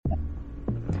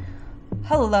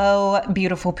Hello,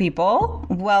 beautiful people.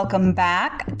 Welcome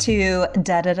back to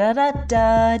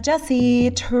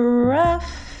Jessie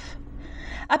Truff,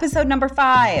 episode number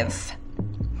 5.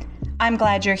 I'm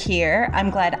glad you're here. I'm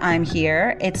glad I'm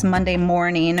here. It's Monday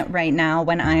morning right now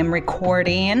when I am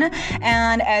recording.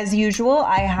 And as usual,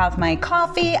 I have my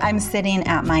coffee. I'm sitting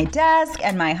at my desk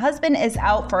and my husband is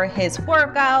out for his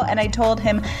workout. And I told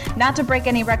him not to break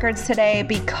any records today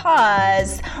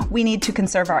because we need to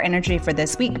conserve our energy for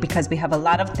this week because we have a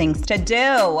lot of things to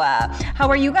do. How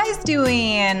are you guys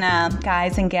doing,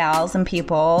 guys and gals and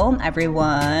people,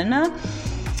 everyone?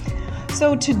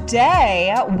 So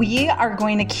today we are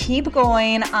going to keep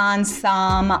going on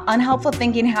some unhelpful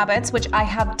thinking habits, which I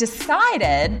have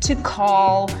decided to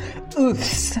call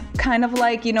UTHs. Kind of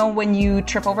like, you know, when you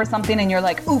trip over something and you're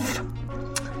like, oof.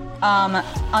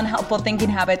 Unhelpful thinking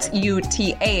habits,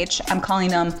 UTH, I'm calling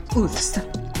them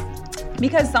UTHs.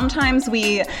 Because sometimes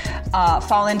we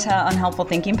fall into unhelpful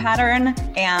thinking pattern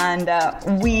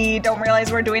and we don't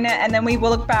realize we're doing it. And then we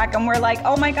will look back and we're like,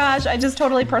 oh my gosh, I just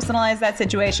totally personalized that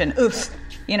situation. Oof.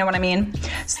 You know what I mean?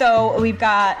 So we've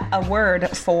got a word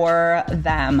for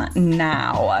them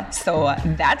now. So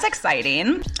that's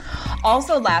exciting.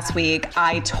 Also last week,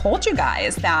 I told you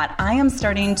guys that I am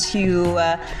starting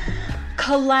to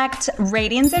collect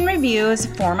ratings and reviews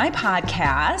for my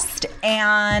podcast.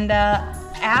 And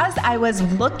as I was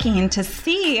looking to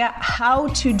see how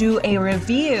to do a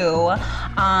review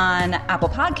on Apple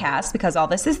Podcasts, because all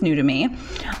this is new to me,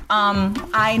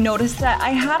 I noticed that I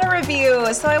had a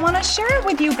review. So I want to share it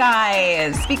with you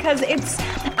guys because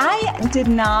I did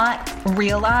not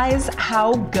realize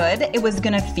how good it was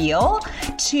going to feel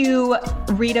to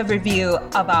read a review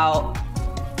about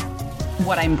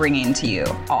what I'm bringing to you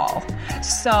all.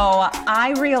 So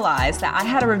I realized that I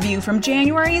had a review from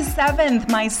January 7th.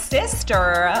 My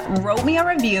sister wrote me a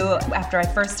review after I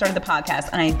first started the podcast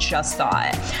and I just saw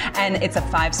it. And it's a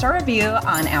 5-star review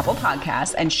on Apple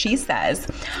Podcasts. And she says,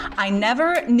 I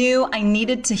never knew I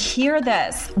needed to hear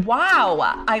this.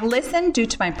 Wow. I listened due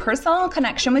to my personal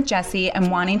connection with Jessie and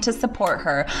wanting to support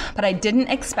her, but I didn't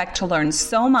expect to learn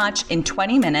so much in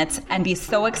 20 minutes and be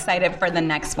so excited for the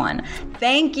next one.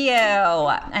 Thank you.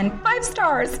 And 5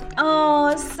 stars.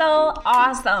 Oh, so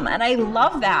awesome. And I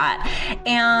love that.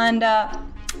 And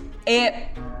it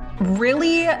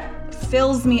really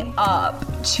fills me up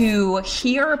to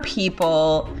hear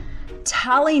people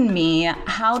telling me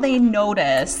how they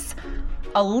notice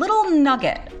a little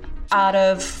nugget out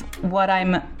of what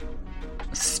I'm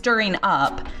stirring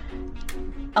up,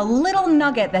 a little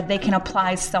nugget that they can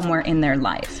apply somewhere in their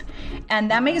life. And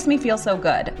that makes me feel so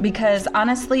good because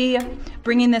honestly,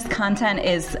 bringing this content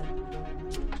is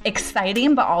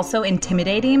exciting, but also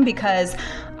intimidating because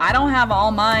I don't have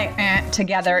all my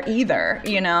together either,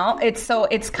 you know?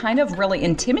 It's kind of really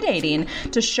intimidating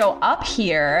to show up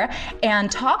here and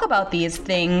talk about these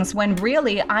things when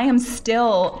really I am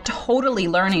still totally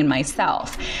learning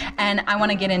myself. And I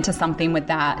want to get into something with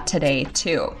that today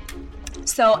too.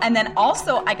 So, and then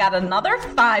also I got another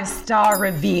 5-star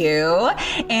review,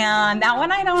 and that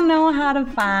one I don't know how to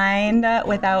find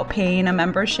without paying a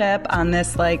membership on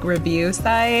this like review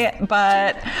site,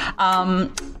 but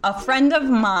a friend of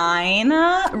mine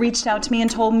reached out to me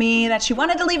and told me that she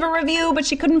wanted to leave a review, but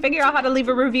she couldn't figure out how to leave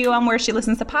a review on where she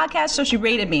listens to podcasts, so she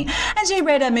rated me, and she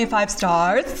rated me 5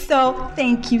 stars. So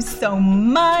thank you so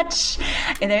much.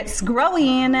 And it's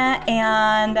growing,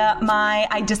 and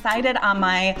I decided on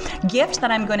my gift that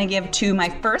I'm going to give to my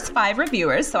first 5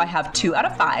 reviewers. So I have 2 out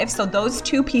of 5. So those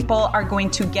 2 people are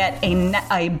going to get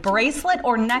a bracelet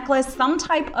or necklace, some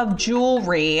type of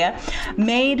jewelry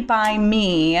made by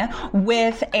me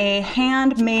with a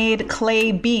handmade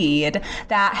clay bead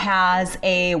that has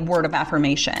a word of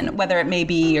affirmation, whether it may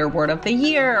be your word of the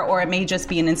year or it may just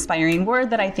be an inspiring word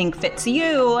that I think fits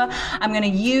you. I'm going to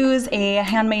use a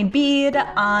handmade bead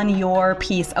on your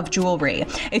piece of jewelry.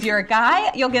 If you're a guy,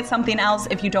 you'll get something else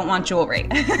if you don't want jewelry.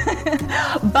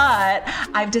 But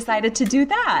I've decided to do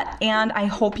that, and I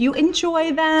hope you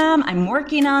enjoy them. I'm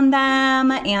working on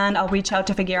them, and I'll reach out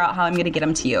to figure out how I'm going to get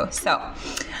them to you. So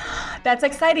that's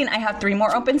exciting. I have 3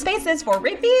 more open spaces for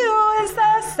reviews.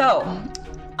 So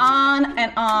on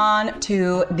and on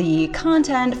to the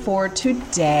content for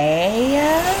today.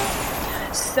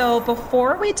 So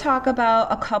before we talk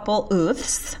about a couple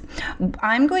UTHs,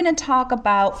 I'm going to talk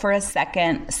about for a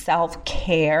second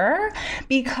self-care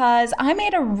because I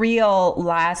made a reel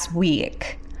last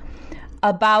week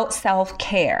about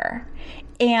self-care.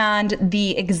 And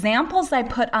the examples I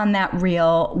put on that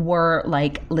reel were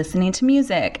like listening to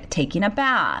music, taking a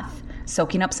bath,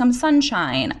 soaking up some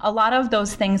sunshine, a lot of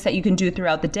those things that you can do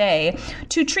throughout the day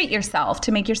to treat yourself,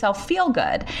 to make yourself feel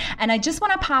good. And I just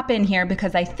want to pop in here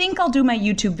because I think I'll do my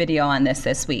YouTube video on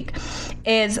this week,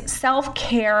 is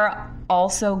self-care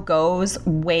also goes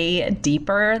way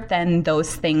deeper than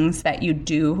those things that you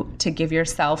do to give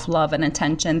yourself love and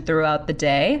attention throughout the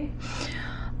day.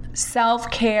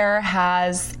 Self-care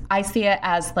has, I see it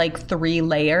as like 3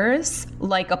 layers,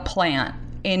 like a plant.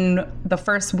 In the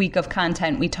first week of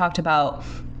content, we talked about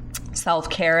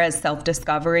self-care as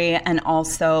self-discovery and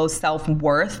also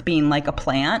self-worth being like a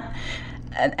plant.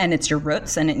 And it's your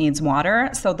roots and it needs water.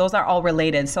 So those are all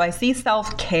related. So I see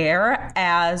self-care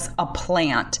as a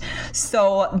plant.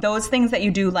 So those things that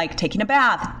you do, like taking a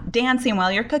bath, dancing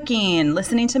while you're cooking,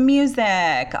 listening to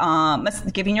music,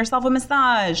 giving yourself a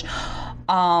massage,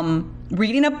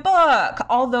 reading a book,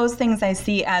 all those things I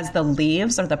see as the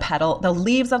leaves or the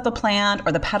leaves of the plant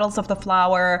or the petals of the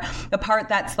flower, the part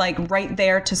that's like right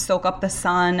there to soak up the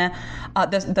sun,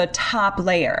 the top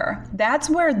layer. That's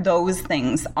where those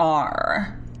things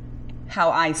are, how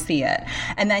I see it.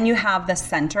 And then you have the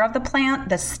center of the plant,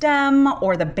 the stem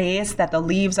or the base that the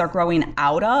leaves are growing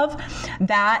out of.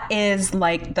 That is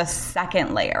like the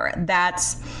second layer.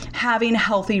 That's having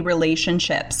healthy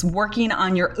relationships, working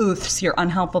on your UTHs, your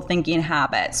unhelpful thinking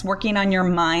habits, working on your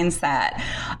mindset,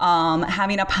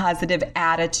 having a positive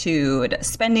attitude,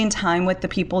 spending time with the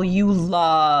people you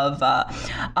love,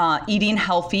 eating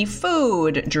healthy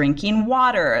food, drinking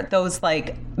water, those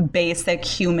like basic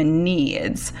human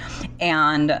needs.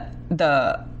 And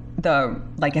the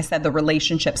like I said, the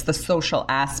relationships, the social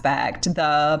aspect,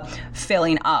 the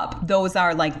filling up, those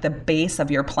are like the base of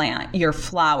your plant, your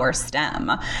flower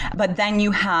stem. But then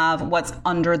you have what's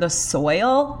under the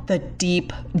soil, the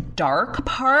deep, dark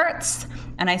parts.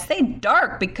 And I say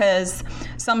dark because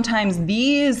sometimes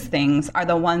these things are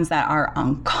the ones that are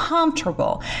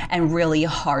uncomfortable and really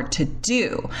hard to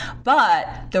do.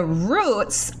 But the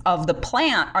roots of the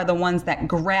plant are the ones that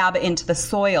grab into the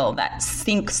soil, that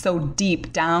sink so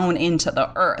deep down into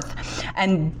the earth.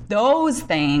 And those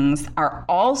things are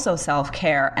also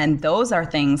self-care. And those are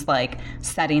things like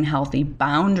setting healthy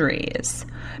boundaries,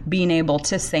 being able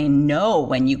to say no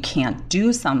when you can't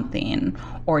do something,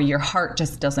 or your heart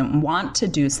just doesn't want to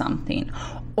do something,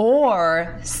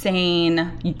 or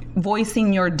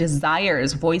voicing your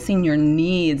desires, voicing your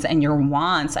needs and your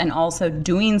wants, and also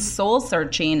doing soul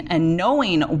searching and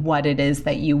knowing what it is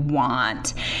that you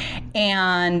want.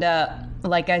 And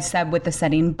like I said, with the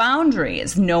setting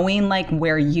boundaries, knowing like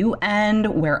where you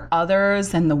end, where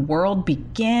others and the world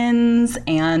begins,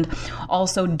 and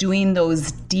also doing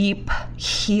those deep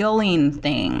healing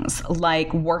things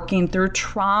like working through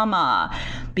trauma,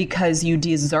 because you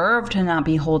deserve to not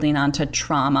be holding on to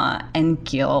trauma and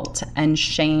guilt and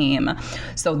shame.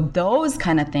 So those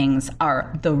kind of things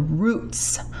are the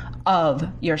roots of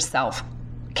your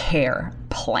self-care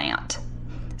plant.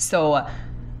 So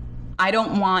I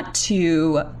don't want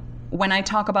to, when I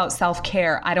talk about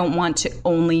self-care, I don't want to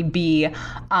only be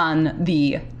on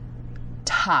the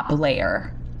top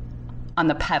layer, on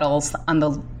the petals, on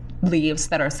the leaves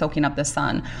that are soaking up the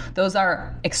sun. Those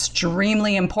are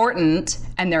extremely important,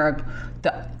 and they're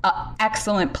the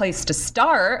excellent place to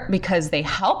start because they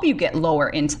help you get lower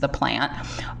into the plant,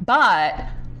 but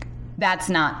that's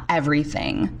not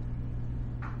everything.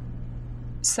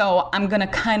 So I'm going to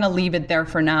kind of leave it there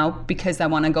for now because I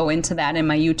want to go into that in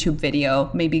my YouTube video,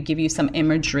 maybe give you some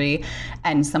imagery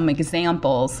and some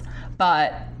examples.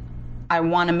 But I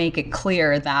want to make it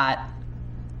clear that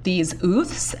these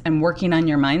UTHs and working on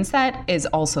your mindset is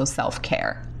also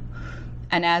self-care.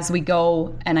 And as we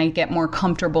go and I get more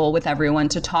comfortable with everyone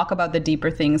to talk about the deeper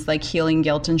things like healing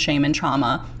guilt and shame and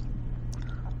trauma,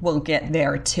 we'll get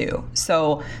there too.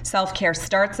 So self-care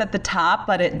starts at the top,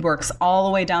 but it works all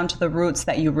the way down to the roots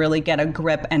that you really get a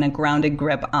grip and a grounded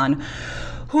grip on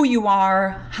who you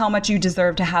are, how much you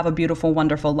deserve to have a beautiful,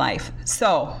 wonderful life.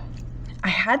 So I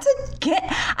had to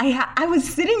I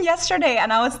was sitting yesterday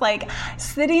and I was like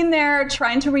sitting there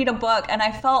trying to read a book, and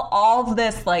I felt all of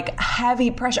this like heavy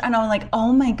pressure, and I was like,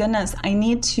 oh my goodness, I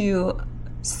need to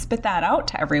spit that out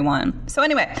to everyone. So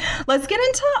anyway, let's get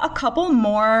into a couple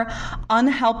more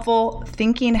unhelpful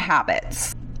thinking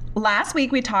habits. Last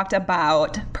week, we talked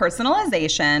about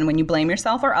personalization, when you blame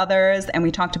yourself or others, and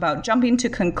we talked about jumping to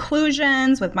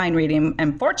conclusions with mind reading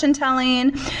and fortune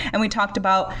telling, and we talked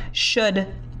about should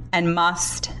and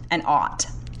must and ought.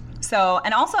 So,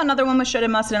 and also another one with should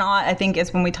and must and ought, I think,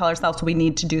 is when we tell ourselves we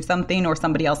need to do something or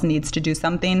somebody else needs to do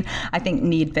something. I think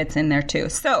need fits in there too.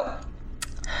 So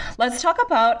Let's talk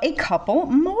about a couple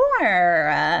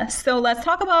more. So let's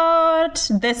talk about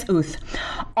this UTH,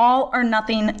 all or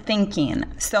nothing thinking.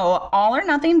 So all or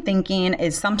nothing thinking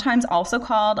is sometimes also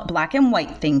called black and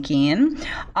white thinking.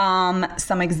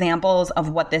 Some examples of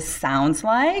what this sounds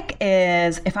like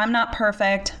is, if I'm not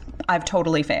perfect, I've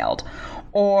totally failed.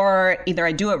 Or either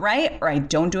I do it right or I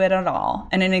don't do it at all.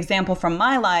 And an example from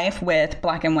my life with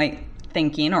black and white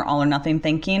thinking or all or nothing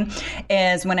thinking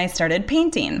is when I started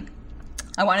painting.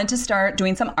 I wanted to start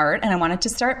doing some art and I wanted to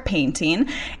start painting,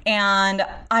 and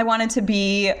I wanted to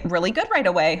be really good right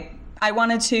away. I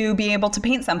wanted to be able to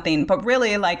paint something, but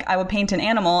really, like, I would paint an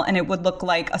animal and it would look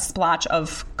like a splotch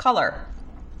of color.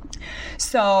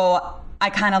 So I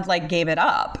kind of like gave it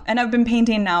up, and I've been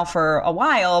painting now for a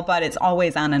while, but it's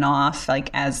always on and off, like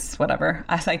as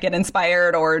I get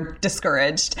inspired or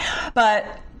discouraged. But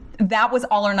that was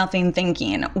all or nothing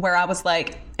thinking, where I was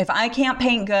like, if I can't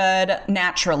paint good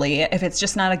naturally, if it's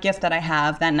just not a gift that I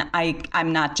have, then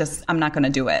I'm not going to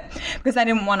do it, because I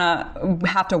didn't want to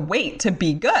have to wait to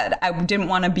be good. I didn't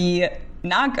want to be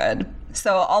not good.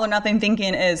 So all or nothing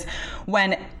thinking is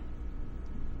when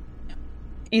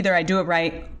either I do it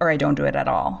right or I don't do it at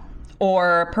all.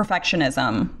 Or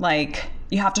perfectionism, like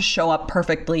you have to show up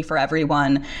perfectly for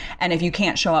everyone. And if you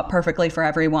can't show up perfectly for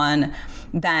everyone,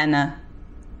 then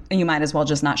you might as well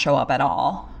just not show up at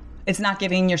all. It's not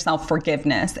giving yourself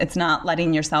forgiveness. It's not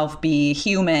letting yourself be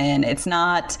human. It's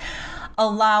not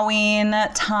allowing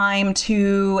time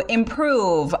to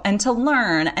improve and to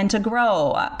learn and to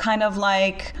grow, kind of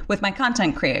like with my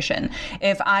content creation.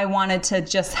 If I wanted to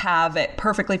just have it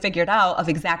perfectly figured out of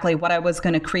exactly what I was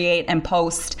going to create and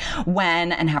post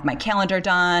when, and have my calendar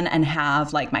done and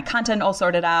have like my content all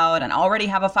sorted out and already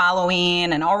have a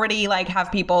following and already like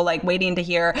have people like waiting to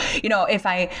hear,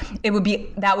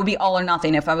 that would be all or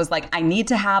nothing. If I was like, I need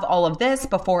to have all of this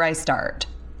before I start,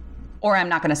 or I'm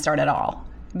not going to start at all.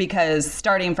 Because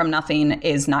starting from nothing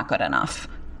is not good enough.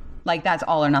 Like, that's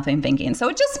all or nothing thinking. So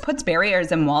it just puts barriers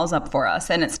and walls up for us,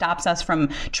 and it stops us from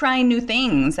trying new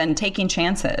things and taking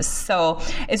chances. So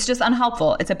it's just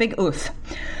unhelpful. It's a big oof.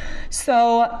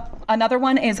 So another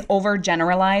one is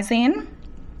overgeneralizing.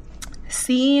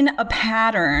 Seeing a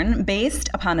pattern based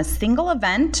upon a single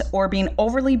event or being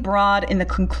overly broad in the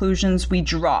conclusions we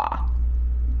draw.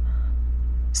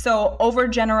 So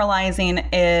overgeneralizing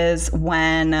is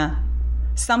when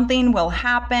something will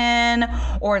happen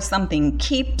or something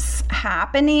keeps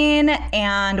happening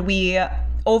and we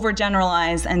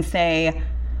overgeneralize and say,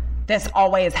 this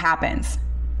always happens.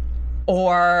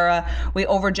 Or we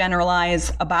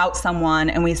overgeneralize about someone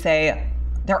and we say,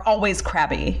 they're always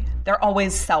crabby. They're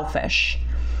always selfish.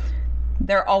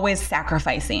 They're always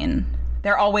sacrificing.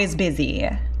 They're always busy.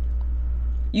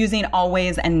 Using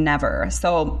always and never.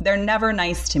 So they're never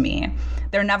nice to me.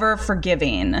 They're never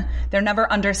forgiving. They're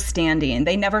never understanding.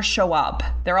 They never show up.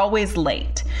 They're always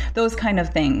late. Those kind of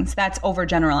things. That's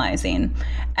overgeneralizing.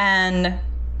 And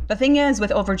the thing is,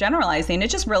 with overgeneralizing, it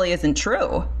just really isn't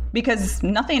true, because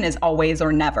nothing is always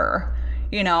or never.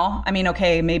 I mean,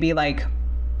 okay, maybe like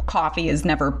coffee is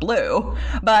never blue,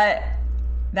 but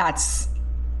that's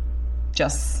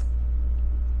just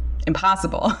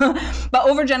impossible. But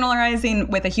overgeneralizing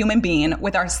with a human being,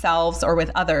 with ourselves or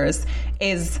with others,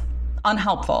 is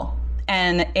unhelpful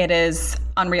and it is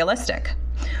unrealistic.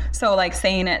 So like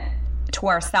saying it to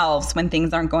ourselves when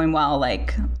things aren't going well,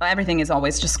 like everything is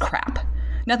always just crap.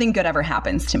 Nothing good ever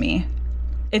happens to me.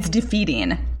 It's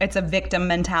defeating. It's a victim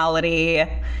mentality.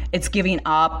 It's giving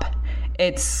up.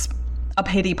 It's a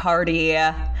pity party.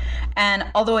 And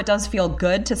although it does feel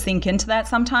good to sink into that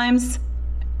sometimes,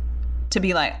 to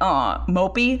be like, oh,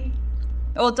 mopey.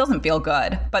 Well, it doesn't feel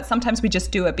good, but sometimes we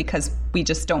just do it because we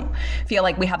just don't feel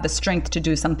like we have the strength to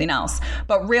do something else.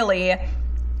 But really,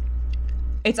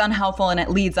 it's unhelpful, and it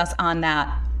leads us on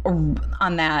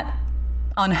that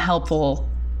unhelpful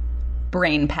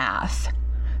brain path.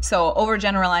 So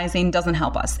overgeneralizing doesn't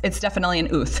help us. It's definitely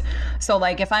an ooth. So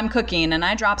like if I'm cooking and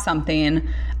I drop something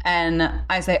and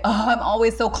I say, oh, I'm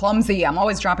always so clumsy. I'm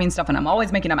always dropping stuff and I'm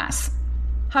always making a mess.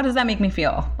 How does that make me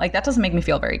feel? Like, that doesn't make me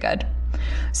feel very good.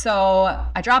 So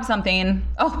I drop something.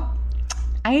 Oh,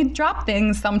 I drop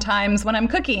things sometimes when I'm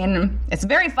cooking. It's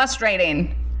very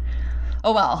frustrating.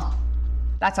 Oh, well,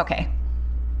 that's okay.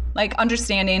 Like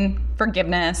understanding,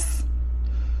 forgiveness,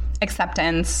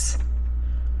 acceptance,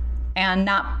 and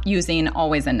not using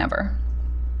always and never.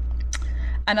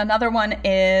 And another one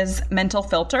is mental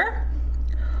filter.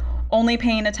 Only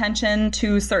paying attention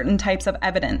to certain types of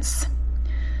evidence.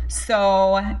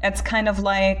 So it's kind of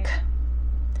like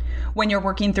when you're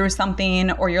working through something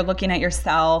or you're looking at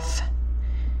yourself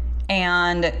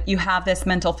and you have this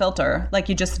mental filter, like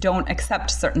you just don't accept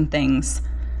certain things.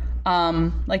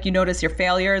 Like you notice your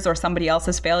failures or somebody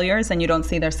else's failures and you don't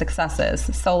see their successes.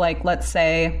 So like, let's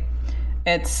say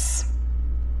it's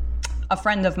a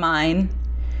friend of mine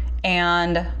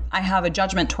and I have a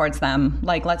judgment towards them.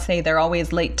 Like, let's say they're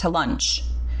always late to lunch.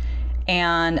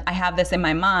 And I have this in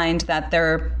my mind that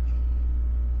they're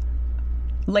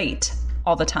late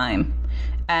all the time.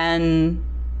 And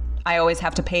I always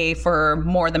have to pay for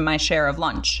more than my share of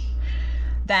lunch.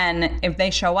 Then if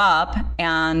they show up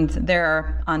and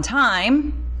they're on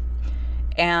time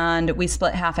and we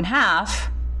split half and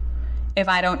half, if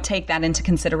I don't take that into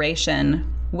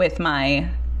consideration with my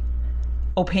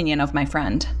opinion of my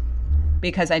friend,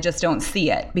 because I just don't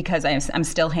see it, because I'm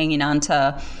still hanging on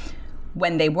to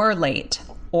when they were late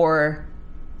or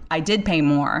I did pay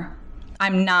more,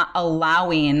 I'm not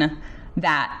allowing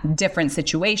that different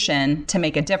situation to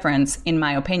make a difference in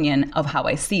my opinion of how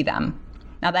I see them.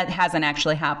 Now that hasn't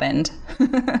actually happened,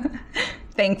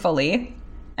 thankfully.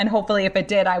 And hopefully if it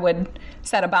did, I would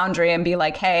set a boundary and be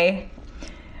like, hey,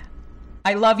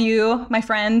 I love you, my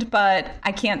friend, but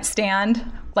I can't stand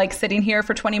like sitting here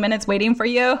for 20 minutes waiting for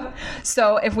you.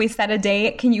 So if we set a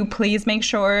date, can you please make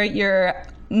sure you're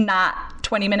not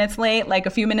 20 minutes late? Like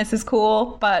a few minutes is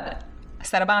cool, but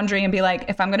set a boundary and be like,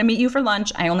 if I'm going to meet you for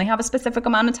lunch, I only have a specific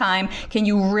amount of time. Can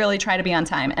you really try to be on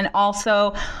time? And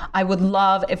also, I would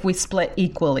love if we split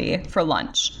equally for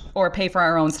lunch or pay for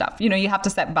our own stuff. You know, you have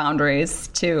to set boundaries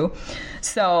too.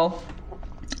 So,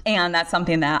 and that's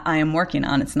something that I am working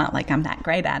on. It's not like I'm that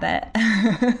great at it.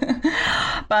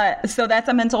 But so that's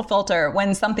a mental filter.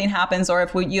 When something happens, or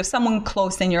if you have someone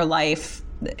close in your life,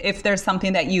 if there's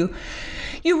something that you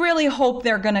really hope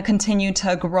they're going to continue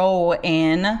to grow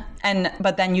in,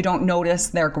 but then you don't notice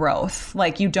their growth.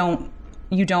 Like you don't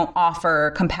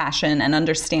offer compassion and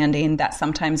understanding that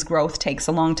sometimes growth takes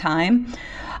a long time.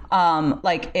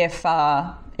 Like if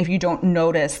you don't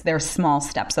notice their small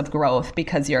steps of growth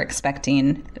because you're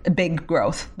expecting big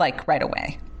growth like right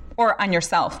away. Or on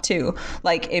yourself too.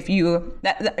 Like if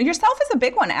yourself is a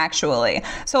big one actually.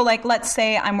 So like, let's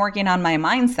say I'm working on my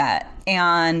mindset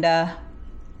and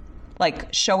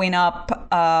like showing up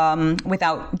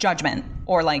without judgment,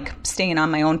 or like staying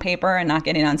on my own paper and not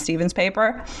getting on Steven's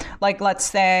paper. Like, let's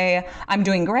say I'm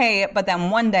doing great, but then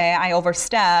one day I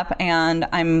overstep and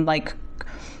I'm like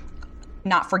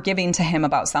not forgiving to him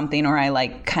about something, or I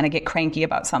like kind of get cranky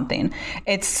about something.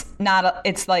 It's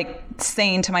like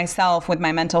saying to myself with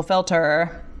my mental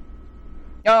filter,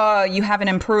 oh, you haven't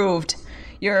improved.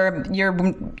 Your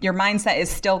mindset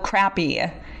is still crappy.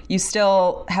 You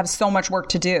still have so much work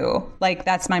to do. Like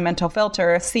that's my mental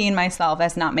filter, seeing myself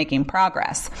as not making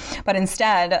progress. But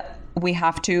instead, we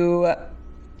have to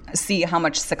see how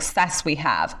much success we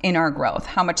have in our growth,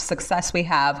 how much success we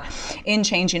have in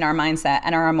changing our mindset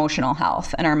and our emotional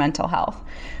health and our mental health.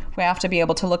 We have to be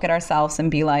able to look at ourselves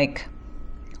and be like,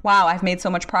 wow, I've made so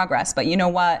much progress, but you know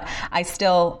what? I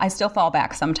still fall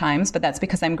back sometimes, but that's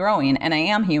because I'm growing and I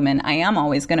am human. I am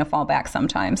always going to fall back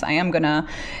sometimes. I am going to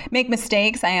make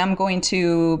mistakes. I am going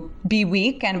to be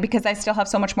weak, and because I still have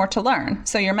so much more to learn.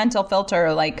 So your mental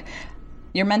filter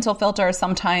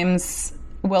sometimes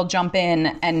will jump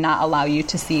in and not allow you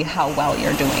to see how well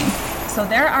you're doing. So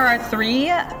there are our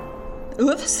 3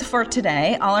 UTHs for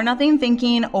today: all or nothing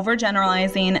thinking,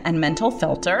 overgeneralizing, and mental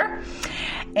filter.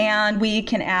 And we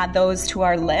can add those to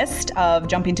our list of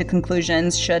jumping to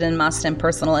conclusions, should and must, and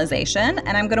personalization.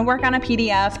 And I'm going to work on a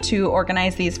PDF to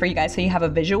organize these for you guys so you have a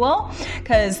visual,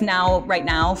 because right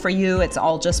now for you, it's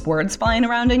all just words flying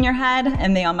around in your head,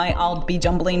 and they might all be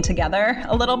jumbling together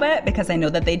a little bit, because I know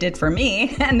that they did for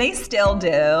me and they still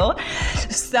do.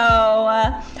 So,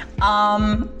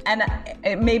 and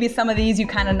maybe some of these you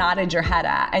kind of nodded your head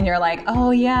at and you're like,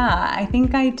 oh yeah, I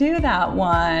think I do that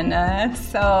one.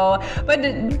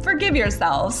 But forgive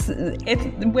yourselves. It's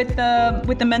with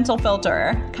the mental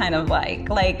filter, kind of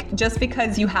like just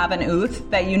because you have an UTH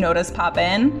that you notice pop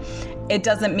in, it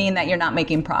doesn't mean that you're not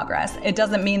making progress. It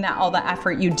doesn't mean that all the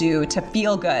effort you do to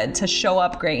feel good, to show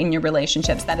up great in your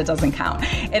relationships, that it doesn't count.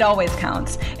 It always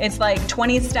counts. It's like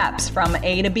 20 steps from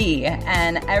A to B,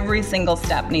 and every single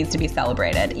step needs to be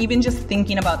celebrated. Even just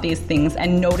thinking about these things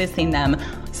and noticing them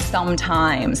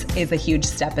sometimes is a huge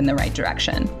step in the right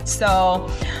direction. So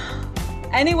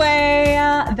anyway,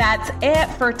 that's it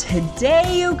for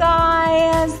today, you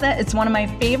guys. It's one of my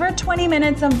favorite 20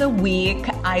 minutes of the week.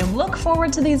 I look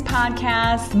forward to these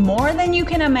podcasts more than you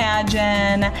can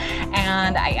imagine,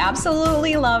 and I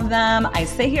absolutely love them. I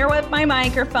sit here with my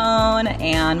microphone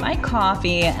and my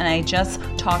coffee, and I just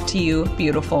talk to you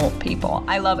beautiful people.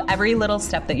 I love every little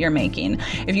step that you're making.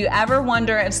 If you ever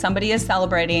wonder if somebody is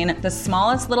celebrating the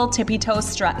smallest little tippy toe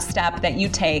step that you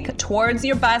take towards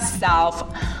your best self,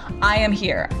 I am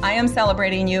here. I am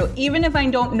celebrating you, even if I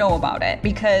don't know about it,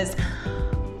 because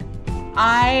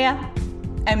I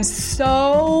am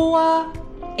so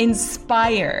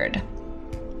inspired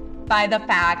by the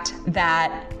fact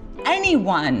that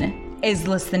anyone is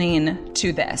listening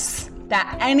to this,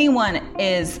 that anyone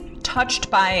is touched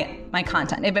by my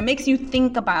content. If it makes you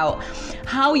think about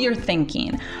how you're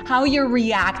thinking, how you're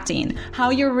reacting, how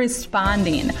you're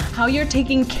responding, how you're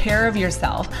taking care of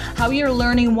yourself, how you're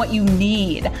learning what you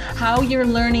need, how you're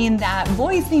learning that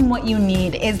voicing what you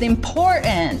need is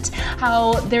important,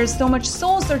 how there's so much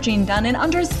soul searching done in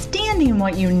understanding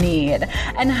what you need,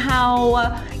 and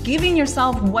how giving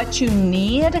yourself what you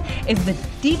need is the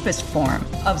deepest form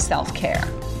of self-care.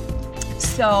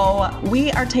 So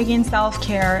we are taking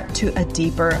self-care to a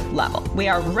deeper level. We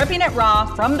are ripping it raw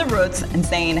from the roots and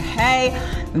saying, hey,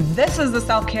 this is the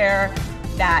self-care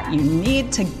that you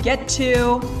need to get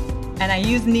to. And I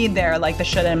use need there like the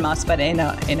should and must, but in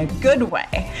a good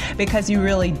way, because you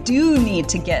really do need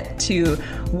to get to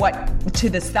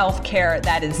the self-care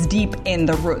that is deep in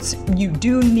the roots. You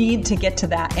do need to get to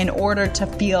that in order to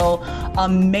feel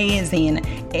amazing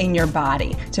in your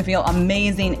body, to feel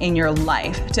amazing in your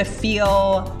life, to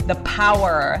feel the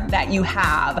power that you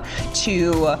have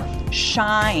to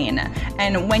shine.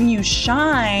 And when you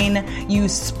shine, you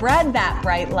spread that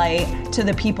bright light to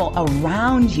the people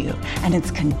around you, and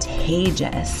it's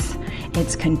contagious.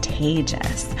 It's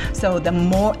contagious. So the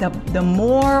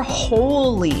more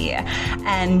wholly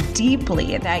and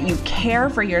deeply that you care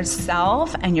for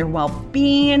yourself and your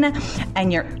well-being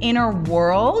and your inner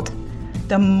world,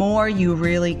 the more you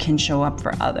really can show up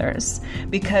for others,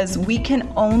 because we can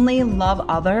only love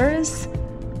others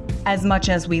as much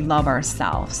as we love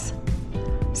ourselves.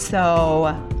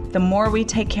 So the more we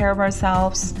take care of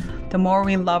ourselves, the more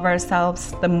we love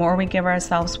ourselves, the more we give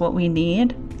ourselves what we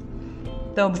need,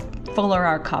 the fuller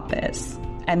our cup is.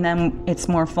 And then it's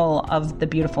more full of the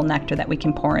beautiful nectar that we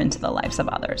can pour into the lives of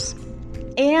others.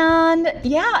 And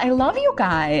yeah, I love you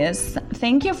guys.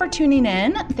 Thank you for tuning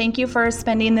in. Thank you for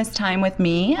spending this time with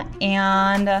me.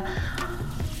 And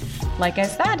like I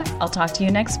said, I'll talk to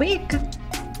you next week.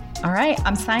 All right,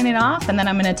 I'm signing off, and then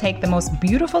I'm going to take the most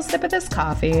beautiful sip of this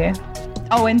coffee.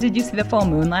 Oh, and did you see the full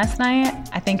moon last night?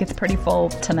 I think it's pretty full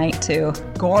tonight too.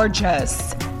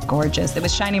 Gorgeous. Gorgeous. It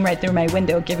was shining right through my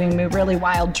window, giving me really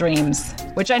wild dreams,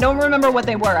 which I don't remember what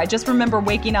they were. I just remember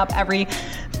waking up every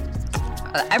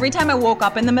time I woke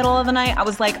up in the middle of the night, I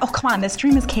was like, oh, come on, this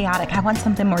dream is chaotic. I want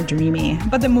something more dreamy.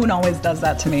 But the moon always does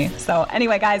that to me. So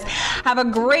anyway, guys, have a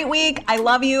great week. I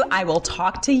love you. I will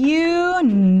talk to you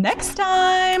next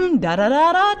time. Da da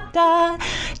da da da.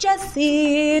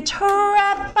 Jessie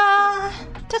Trevor.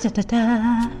 Da da da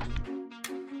da.